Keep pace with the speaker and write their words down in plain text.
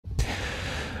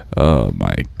Oh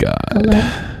my God. Hello?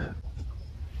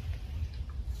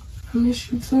 I miss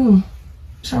you too.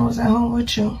 Wish I was at home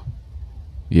with you.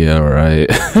 Yeah, right.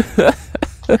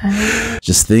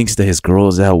 Just thinks that his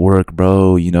girl's at work,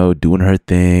 bro. You know, doing her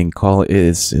thing. Call it.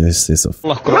 It's a.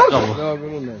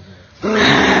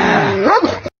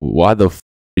 Why the f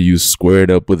are you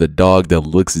squared up with a dog that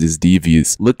looks this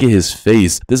devious? Look at his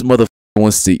face. This motherfucker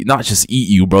wants to not just eat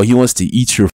you, bro. He wants to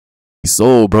eat your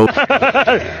soul, bro.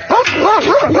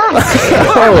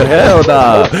 Oh hell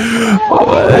nah.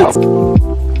 What?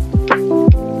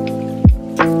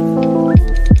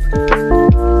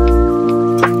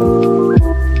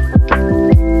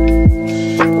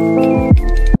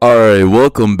 Alright,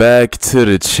 welcome back to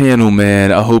the channel,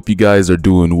 man. I hope you guys are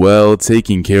doing well,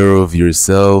 taking care of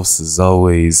yourselves as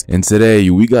always. And today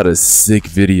we got a sick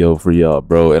video for y'all,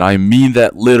 bro. And I mean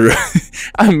that literally.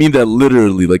 I mean that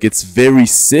literally. Like, it's very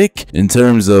sick in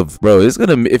terms of, bro, it's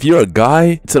gonna, if you're a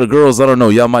guy, to the girls, I don't know,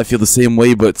 y'all might feel the same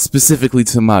way, but specifically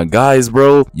to my guys,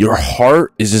 bro, your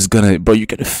heart is just gonna, bro, you're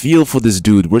gonna feel for this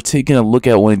dude. We're taking a look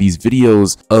at one of these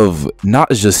videos of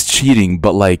not just cheating,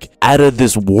 but like out of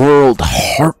this world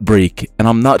heartbreak. And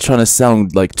I'm not trying to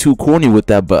sound like too corny with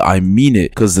that, but I mean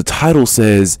it, because the title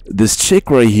says this chick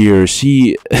right here,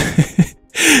 she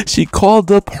she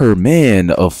called up her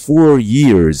man of 4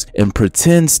 years and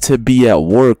pretends to be at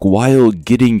work while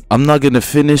getting, I'm not gonna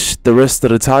finish the rest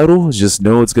of the title, just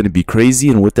know it's gonna be crazy.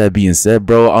 And with that being said,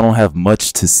 bro, I don't have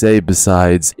much to say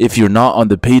besides, if you're not on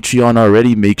the Patreon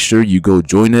already, make sure you go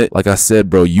join it. Like I said,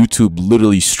 bro, YouTube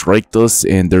literally striked us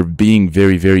and they're being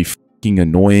very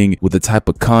annoying with the type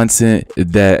of content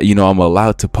that, you know, I'm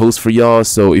allowed to post for y'all.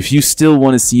 So if you still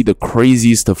want to see the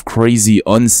craziest of crazy,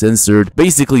 uncensored,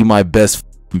 basically my best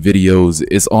videos,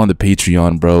 is on the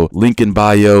Patreon, bro. Link in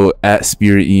bio at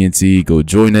SpiritENT. Go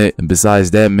join it. And besides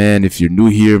that, man, if you're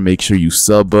new here, make sure you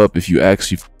sub up if you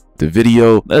actually the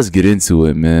video. Let's get into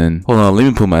it, man. Hold on, let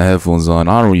me put my headphones on.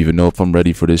 I don't even know if I'm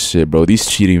ready for this shit, bro. These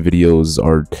cheating videos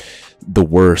are the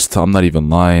worst. I'm not even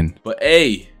lying. But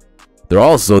hey, they're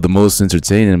also the most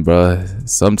entertaining, bro.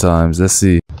 Sometimes. Let's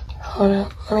see. Hold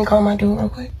up. Let me call my dude real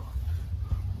quick.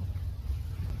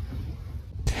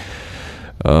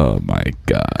 Oh my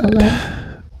God. Hello?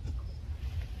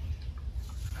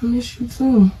 I miss you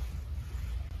too.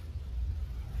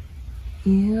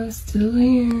 Yeah, I'm still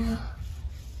here.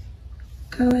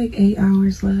 Got like 8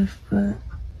 hours left, but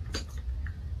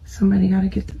somebody gotta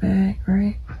get the bag,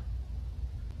 right?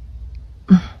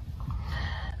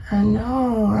 I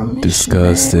know, I miss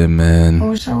disgusting, you, man. I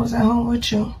wish I was at home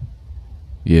with you.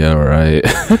 Yeah, right.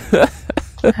 I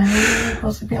ain't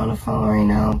supposed to be on the phone right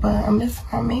now, but I miss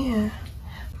my man.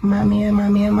 My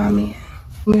man.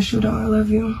 Miss you, though. I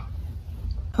love you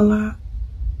a lot.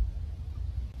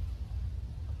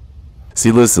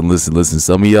 See, listen.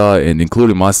 Some of y'all, and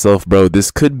including myself, bro,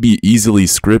 this could be easily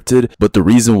scripted, but the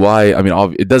reason why, I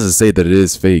mean, it doesn't say that it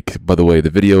is fake, by the way. The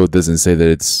video doesn't say that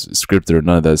it's scripted or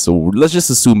none of that, so let's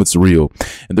just assume it's real.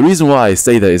 And the reason why I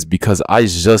say that is because I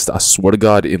swear to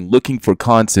God, in looking for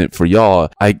content for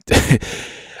y'all,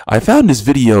 I found this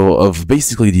video of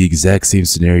basically the exact same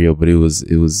scenario, but it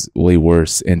was way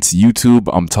worse. And to YouTube,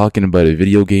 I'm talking about a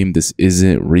video game. This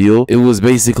isn't real. It was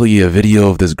basically a video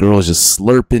of this girl just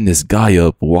slurping this guy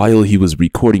up while he was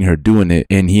recording her doing it.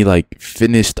 And he like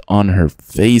finished on her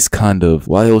face kind of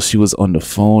while she was on the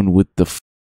phone with the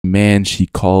man she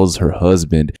calls her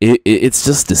husband. It's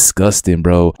just disgusting,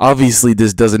 bro. Obviously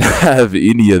this doesn't have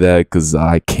any of that because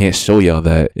I can't show y'all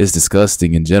that. It's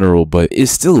disgusting in general, but it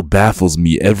still baffles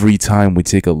me every time we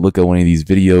take a look at one of these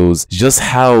videos just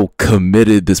how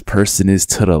committed this person is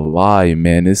to the lie,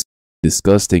 man. It's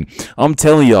disgusting. I'm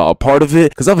telling y'all, a part of it,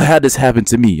 because I've had this happen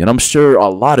to me, and I'm sure a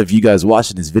lot of you guys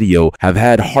watching this video have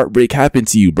had heartbreak happen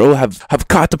to you, bro. Have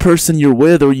caught the person you're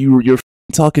with or you're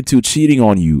talking to cheating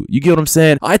on you. You get what I'm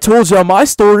saying? I told y'all my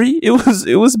story. It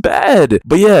was bad.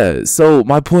 But yeah, so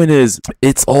my point is,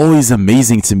 it's always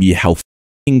amazing to me how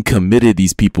committed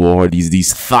these people are,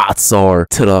 these thoughts are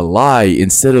to the lie,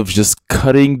 instead of just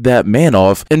cutting that man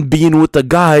off and being with the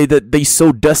guy that they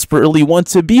so desperately want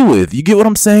to be with. You get what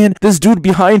I'm saying? This dude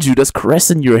behind you that's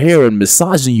caressing your hair and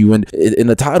massaging you, and in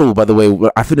the title, by the way,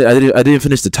 I didn't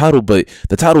finish the title, but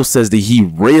the title says that he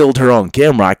railed her on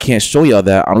camera. I can't show y'all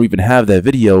that. I don't even have that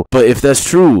video. But if that's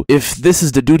true, if this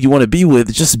is the dude you want to be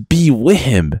with, just be with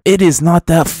him. It is not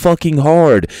that fucking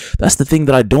hard. That's the thing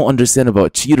that I don't understand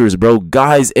about cheaters, bro.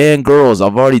 Guys and girls,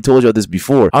 I've already told y'all this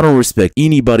before. I don't respect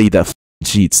anybody that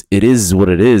cheats. It is what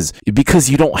it is, because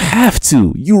you don't have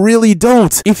to. You really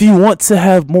don't. If you want to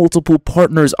have multiple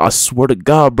partners, I swear to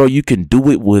God, bro, you can do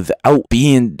it without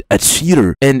being a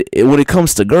cheater. And when it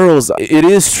comes to girls, it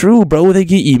is true, bro. They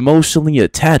get emotionally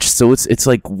attached, so it's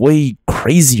like way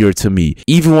crazier to me.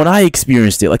 Even when I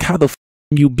experienced it, like how the f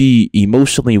you be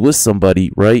emotionally with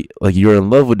somebody, right? Like you're in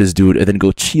love with this dude and then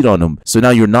go cheat on him. So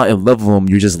now you're not in love with him,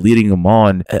 you're just leading him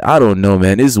on. I don't know,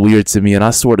 man. It's weird to me, and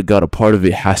I swear to God, a part of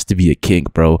it has to be a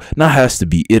kink, bro. Not has to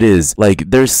be, it is. Like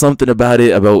there's something about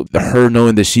it, about her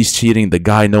knowing that she's cheating, the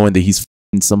guy knowing that he's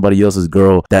somebody else's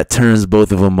girl, that turns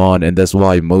both of them on, and that's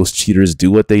why most cheaters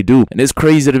do what they do. And it's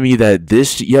crazy to me that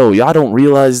this, y'all don't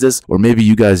realize this, or maybe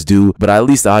you guys do, but at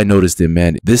least I noticed it,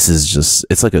 man. This is just,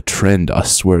 it's like a trend. I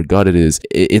swear to God, it is.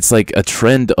 It's like a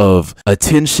trend of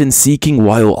attention seeking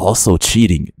while also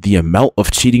cheating. The amount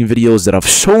of cheating videos that I've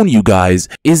shown you guys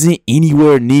isn't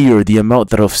anywhere near the amount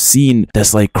that I've seen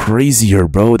that's like crazier,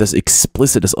 bro. That's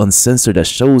explicit, that's uncensored, that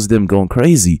shows them going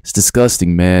crazy. It's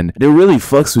disgusting, man. It really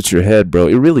fucks with your head, bro.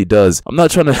 It really does. I'm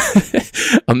not trying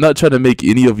to I'm not trying to make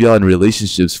any of y'all in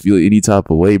relationships feel any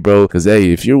type of way, bro, because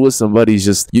hey, if you're with somebody,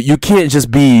 just you can't just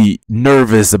be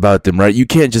nervous about them, right? You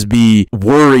can't just be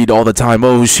worried all the time.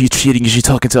 Oh, is she cheating? Is she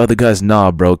talking to other guys? Nah,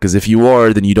 bro, because if you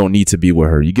are, then you don't need to be with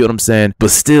her. You get what I'm saying?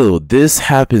 But still, this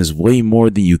happens way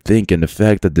more than you think, and the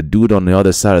fact that the dude on the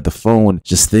other side of the phone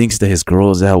just thinks that his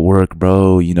girl's at work,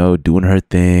 bro, you know, doing her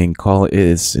thing,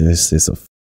 it's a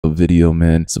video,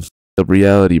 man. It's a the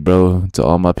reality, bro. To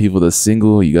all my people that's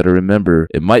single, you gotta remember,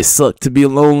 it might suck to be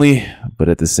lonely, but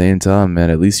at the same time, man,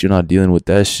 at least you're not dealing with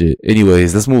that shit.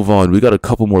 Anyways, let's move on. We got a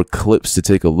couple more clips to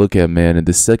take a look at, man, and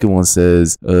the second one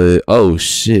says, oh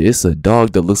shit, it's a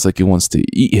dog that looks like it wants to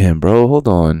eat him, bro. Hold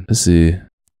on, let's see.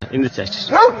 In the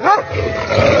text.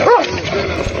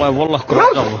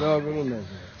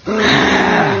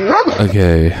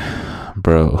 Okay,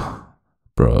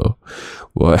 bro,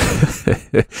 what?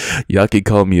 Y'all can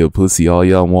call me a pussy all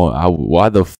y'all want. Why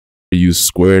the f are you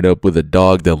squared up with a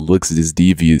dog that looks this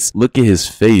devious? Look at his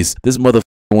face. This motherfucker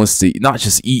wants to not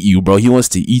just eat you, bro. He wants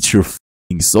to eat your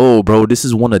f***ing soul, bro. This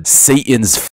is one of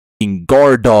Satan's f***ing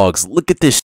guard dogs. Look at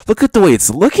this. Look at the way it's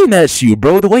looking at you,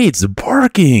 bro. The way it's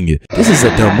barking. This is a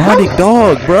demonic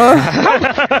dog, bro.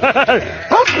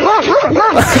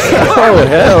 Oh,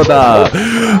 hell nah.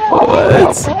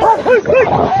 What?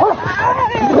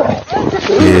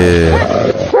 Yeah.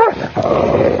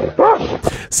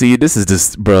 See, this is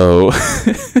just, bro.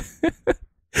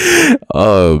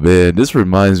 Oh man, this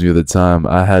reminds me of the time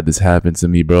I had this happen to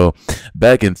me, bro.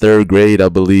 Back in 3rd grade, I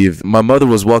believe, my mother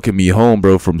was walking me home,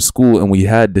 bro, from school, and we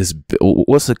had this,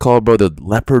 what's it called, bro? The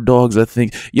leopard dogs, I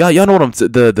think. Y'all know what I'm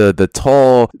the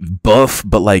tall, buff,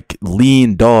 but like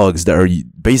lean dogs that are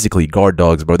basically guard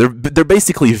dogs, bro. They're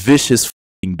basically vicious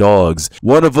dogs.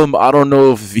 One of them, I don't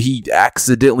know if he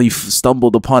accidentally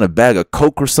stumbled upon a bag of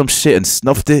coke or some shit and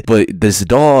snuffed it, but this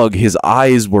dog, his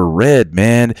eyes were red,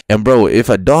 man. And bro, if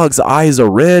a dog's eyes are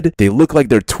red, they look like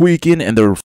they're tweaking and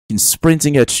they're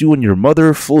sprinting at you and your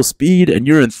mother full speed, and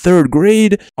you're in 3rd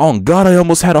grade. Oh God, I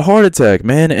almost had a heart attack,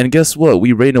 man. And guess what?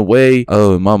 We ran away.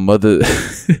 Oh, my mother.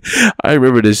 I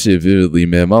remember this shit vividly,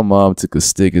 man. My mom took a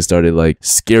stick and started like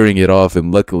scaring it off,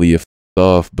 and luckily it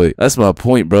off. But that's my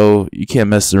point, bro. You can't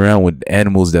mess around with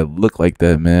animals that look like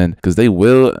that, man, because they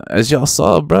will, as y'all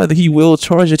saw, brother, he will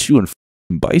charge at you and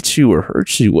bite you or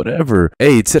hurt you, whatever.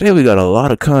 Hey, today we got a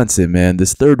lot of content, man.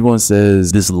 This third one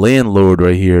says this landlord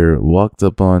right here walked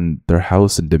up on their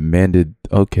house and demanded,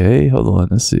 okay, hold on,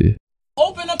 let's see.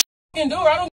 Open up the door.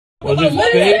 I don't.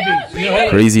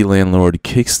 Crazy landlord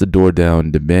kicks the door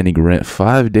down, demanding rent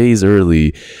 5 days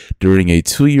early during a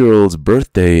 2-year-old's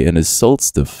birthday and assaults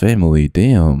the family.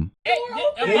 Damn.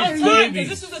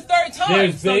 This is the 3rd time.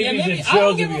 There's babies and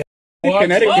children.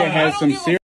 Connecticut has some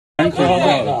serious.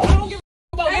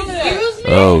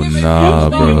 Oh nah,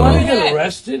 bro. I get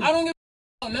arrested. I don't give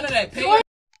none of that. Pay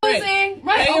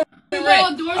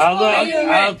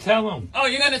I'll tell them. Oh,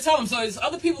 you're gonna tell them. So it's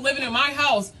other people living in my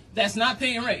house that's not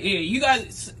paying rent. Yeah, you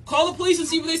guys call the police and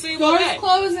see what they say about that.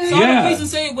 Call the police and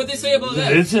say what they say about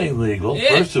that. It's illegal.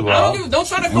 Yeah. First of all, don't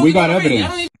try to. We got evidence. I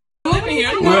don't even live in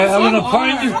here. We're having a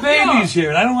party. There's babies here,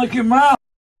 and I don't like your mouth.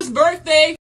 It's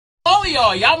birthday. All of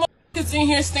y'all motherfuckers in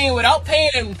here staying without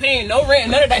paying no rent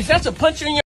and none of that. That's a punch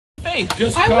in your face.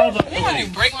 Just call the You're gonna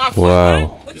break my foot.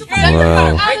 Wow. Wow. Break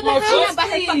my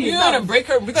foot. You're gonna break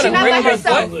her. We're gonna break her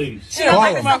foot. She's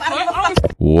gonna break my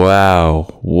foot.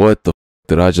 Wow. What the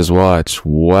did I just watch?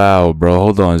 Wow, bro.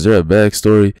 Hold on. Is there a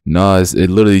backstory? Nah, it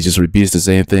literally just repeats the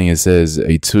same thing. It says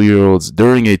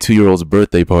during a 2-year-old's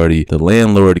birthday party, the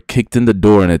landlord kicked in the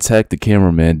door and attacked the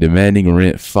cameraman, demanding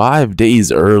rent 5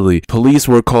 days early. Police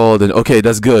were called and okay,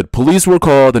 that's good. Police were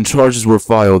called and charges were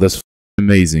filed. That's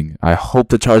amazing. I hope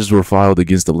the charges were filed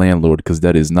against the landlord because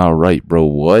that is not right, bro.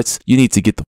 What? You need to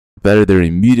get the better there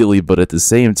immediately, but at the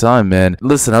same time, man,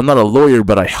 listen, I'm not a lawyer,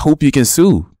 but I hope you can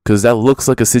sue. Because that looks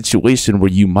like a situation where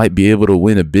you might be able to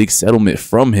win a big settlement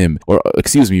from him. Or,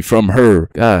 excuse me, from her.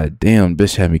 God damn,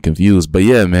 bitch had me confused. But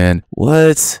yeah, man.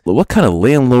 What kind of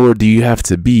landlord do you have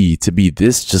to be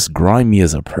this just grimy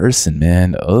as a person,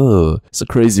 man? Oh, it's a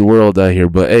crazy world out here.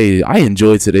 But hey, I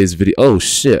enjoyed today's video. Oh,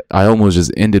 shit. I almost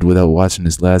just ended without watching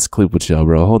this last clip with y'all,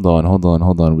 bro. Hold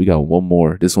on. We got one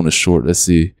more. This one is short. Let's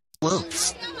see.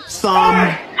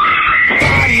 Somebody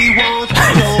once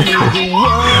told me the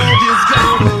world is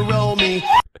gonna roll me.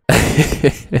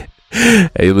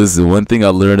 Hey, listen, one thing I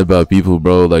learned about people,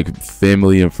 bro, like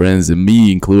family and friends and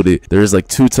me included, there's like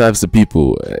 2 types of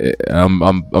people.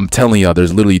 I'm telling y'all,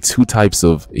 there's literally 2 types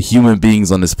of human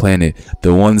beings on this planet.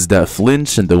 The ones that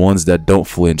flinch and the ones that don't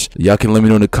flinch. Y'all can let me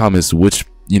know in the comments which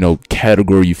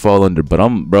category you fall under, but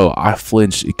I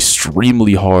flinch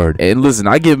extremely hard. And listen,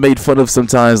 I get made fun of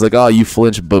sometimes, like, oh, you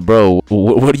flinch, but bro,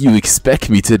 what do you expect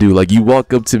me to do? Like, you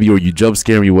walk up to me or you jump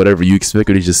scare me, whatever, you expect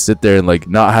me to just sit there and like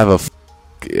not have a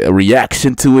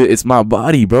reaction to it? It's my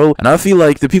body, bro. And I feel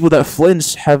like the people that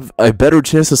flinch have a better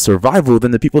chance of survival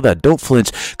than the people that don't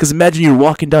flinch. Because imagine you're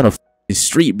walking down a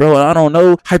street, bro, and I don't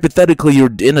know, hypothetically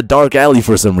you're in a dark alley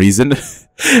for some reason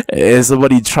and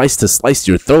somebody tries to slice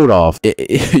your throat off.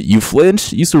 You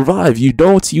flinch, you survive. You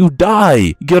don't, you die.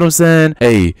 You get what I'm saying?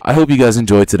 Hey, I hope you guys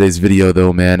enjoyed today's video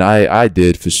though, man. I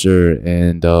did for sure.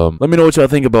 And let me know what y'all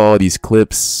think about all these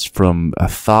clips, from a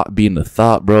thought being a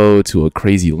thought, bro, to a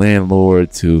crazy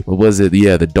landlord, to what was it?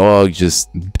 Yeah, the dog just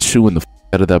chewing the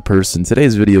out of that person.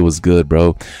 Today's video was good,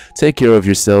 bro. Take care of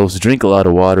yourselves, drink a lot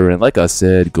of water, and like I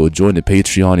said, go join the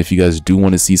Patreon if you guys do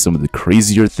want to see some of the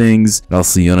crazier things. And I'll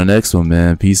see you on the next one,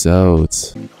 man. Peace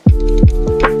out.